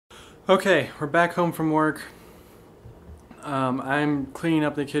Okay, we're back home from work. I'm cleaning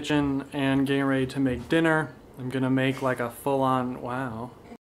up the kitchen and getting ready to make dinner. I'm gonna make like a full-on, wow.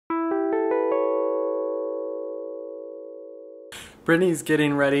 Brittany's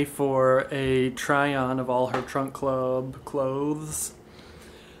getting ready for a try-on of all her Trunk Club clothes.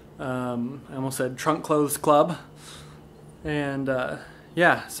 I almost said Trunk Clothes Club. And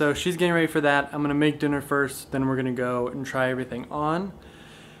yeah, so she's getting ready for that. I'm gonna make dinner first, then we're gonna go and try everything on.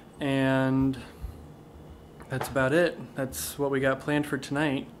 And that's about it. That's what we got planned for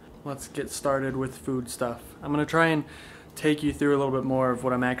tonight. Let's get started with food stuff. I'm gonna try and take you through a little bit more of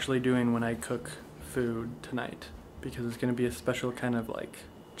what I'm actually doing when I cook food tonight, because it's gonna be a special kind of like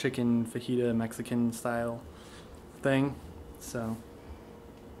chicken fajita Mexican style thing. So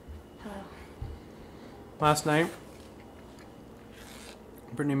Hello. last night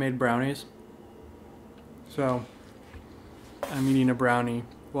Brittany made brownies, so I'm eating a brownie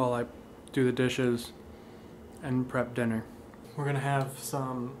while I do the dishes and prep dinner. We're gonna have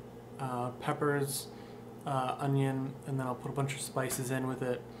some peppers, onion, and then I'll put a bunch of spices in with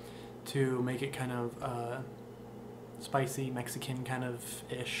it to make it kind of spicy Mexican kind of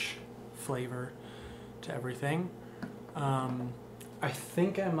ish flavor to everything. I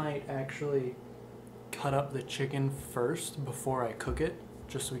think I might actually cut up the chicken first before I cook it,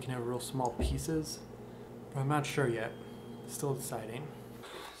 just so we can have real small pieces, but I'm not sure yet. Still deciding.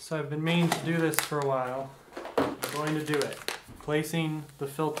 So I've been meaning to do this for a while. I'm going to do it. Placing the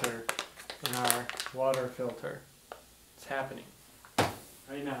filter in our water filter. It's happening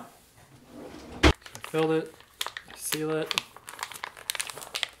right now. I filled it, seal it.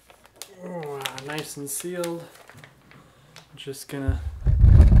 Oh, nice and sealed. I'm just gonna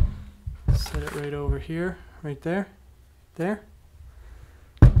set it right over here, right there, there.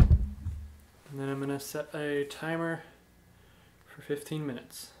 And then I'm gonna set a timer for 15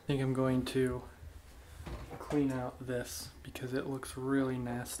 minutes. I think I'm going to clean out this because it looks really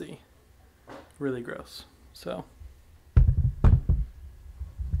nasty, really gross. So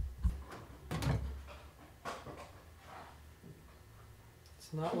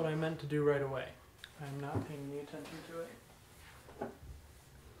it's not what I meant to do right away. I'm not paying any attention to it.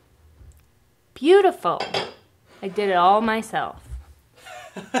 Beautiful. I did it all myself.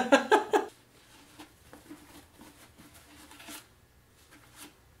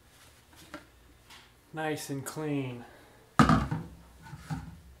 Nice and clean.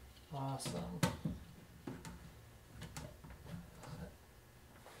 Awesome.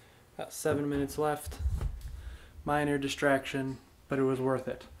 About 7 minutes left. Minor distraction, but it was worth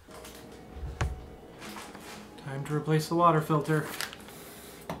it. Time to replace the water filter.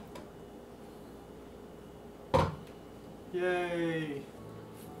 Yay!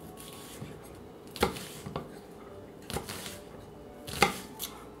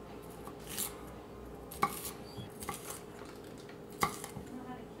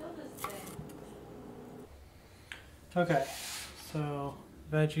 Okay, so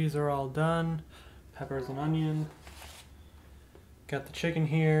veggies are all done. Peppers and onion. Got the chicken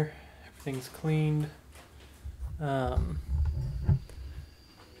here. Everything's cleaned.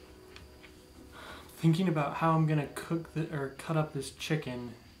 Thinking about how I'm gonna cook or cut up this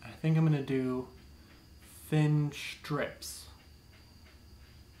chicken. I think I'm gonna do thin strips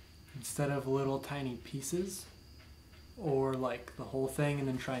instead of little tiny pieces, or like the whole thing and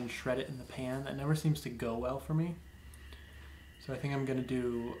then try and shred it in the pan. That never seems to go well for me. So I think I'm gonna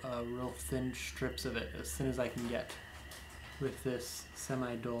do real thin strips of it, as thin as I can get, with this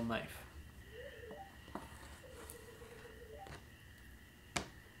semi-dull knife.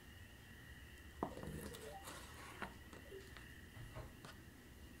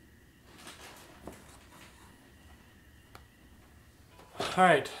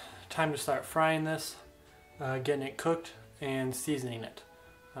 Alright, time to start frying this, getting it cooked and seasoning it.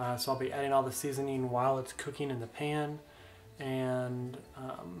 So I'll be adding all the seasoning while it's cooking in the pan. And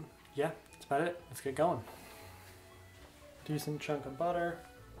yeah, that's about it. Let's get going. Decent chunk of butter.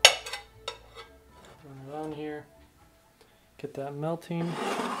 Run it on here. Get that melting.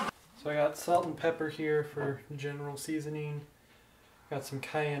 So I got salt and pepper here for general seasoning. Got some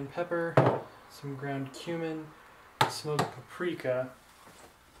cayenne pepper, some ground cumin, smoked paprika.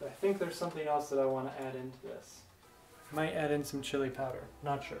 But I think there's something else that I want to add into this. Might add in some chili powder.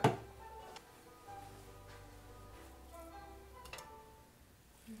 Not sure.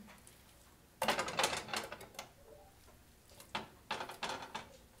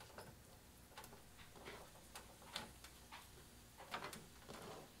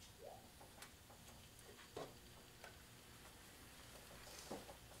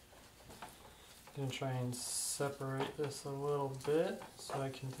 gonna try and separate this a little bit so I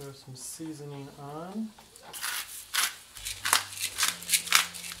can throw some seasoning on.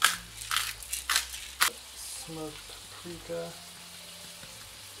 Smoked paprika,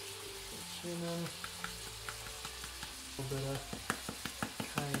 cumin, a little bit of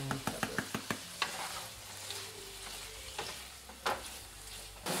cayenne pepper.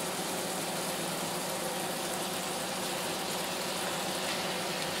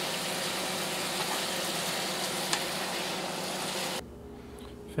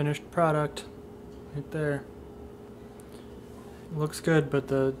 Finished product right there. It looks good, but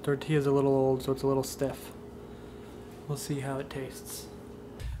the tortilla's a little old, so it's a little stiff. We'll see how it tastes.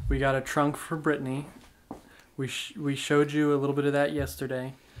 We got a trunk for Brittany. We showed you a little bit of that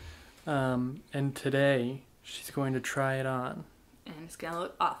yesterday. And today, she's going to try it on. And it's gonna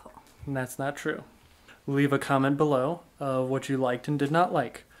look awful. And that's not true. Leave a comment below of what you liked and did not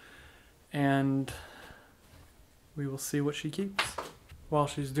like. And we will see what she keeps. While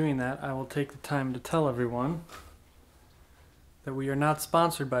she's doing that, I will take the time to tell everyone that we are not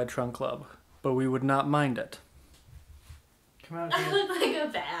sponsored by Trunk Club, but we would not mind it. Come out here. I look like a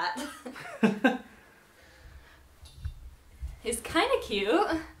bat. It's kind of cute.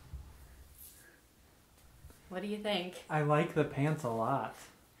 What do you think? I like the pants a lot.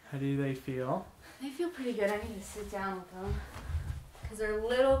 How do they feel? They feel pretty good. I need to sit down with them. Because they're a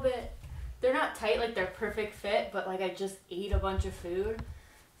little bit... They're not tight, like they're perfect fit, but like I just ate a bunch of food.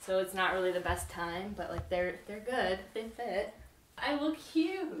 So it's not really the best time, but like they're good. They fit. I look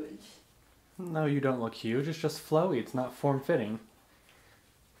huge. No, you don't look huge. It's just flowy. It's not form-fitting.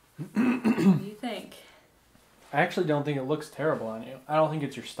 What do you think? I actually don't think it looks terrible on you. I don't think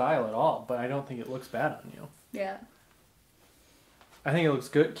it's your style at all, but I don't think it looks bad on you. Yeah. I think it looks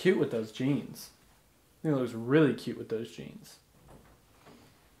good, cute with those jeans. I think it looks really cute with those jeans.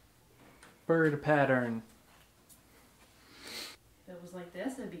 Bird pattern. If it was like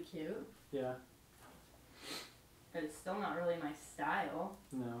this, it'd be cute. Yeah. But it's still not really my style.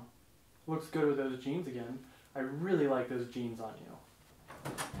 No. Looks good with those jeans again. I really like those jeans on you.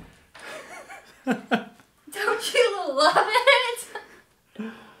 Don't you love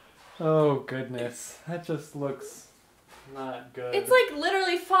it? Oh goodness. That just looks not good. It's like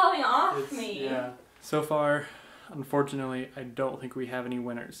literally falling off me. Yeah. So far, unfortunately, I don't think we have any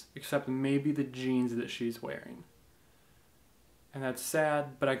winners, except maybe the jeans that she's wearing. And that's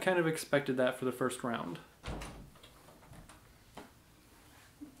sad, but I kind of expected that for the first round.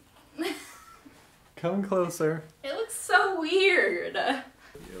 Come closer. It looks so weird.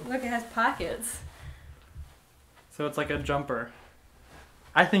 Look, it has pockets. So it's like a jumper.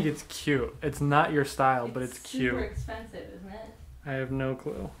 I think it's cute. It's not your style, but it's cute. Super expensive, isn't it? I have no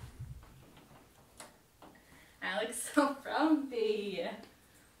clue. I look so frumpy.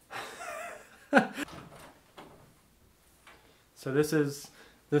 So this is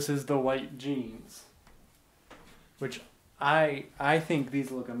the white jeans, which I think these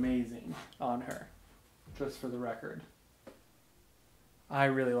look amazing on her, just for the record. I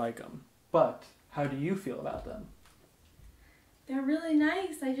really like them. But how do you feel about them? They're really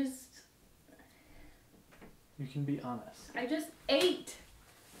nice. You can be honest. I just ate.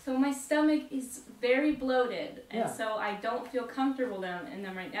 So my stomach is very bloated. And Yeah. so I don't feel comfortable in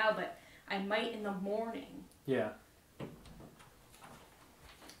them right now, but I might in the morning. Yeah.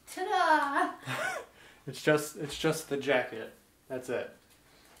 Ta-da! It's just the jacket. That's it.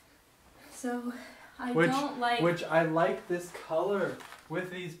 So I Which I like this color with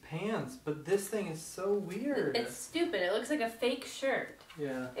these pants, but this thing is so weird. It's stupid. It looks like a fake shirt.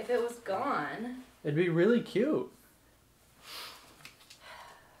 Yeah. If it was gone. It'd be really cute.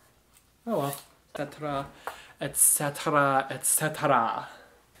 Oh well. Etc. Etc. Etc.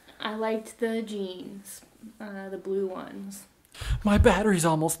 I liked the jeans. The blue ones. My battery's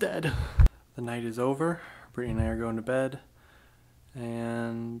almost dead. The night is over. Brittany and I are going to bed.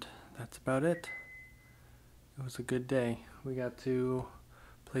 And that's about it. It was a good day. We got to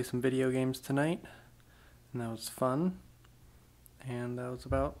play some video games tonight. And that was fun. And that was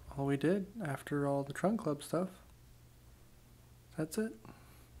about all we did after all the Trunk Club stuff. That's it.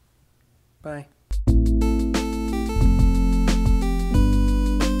 Bye.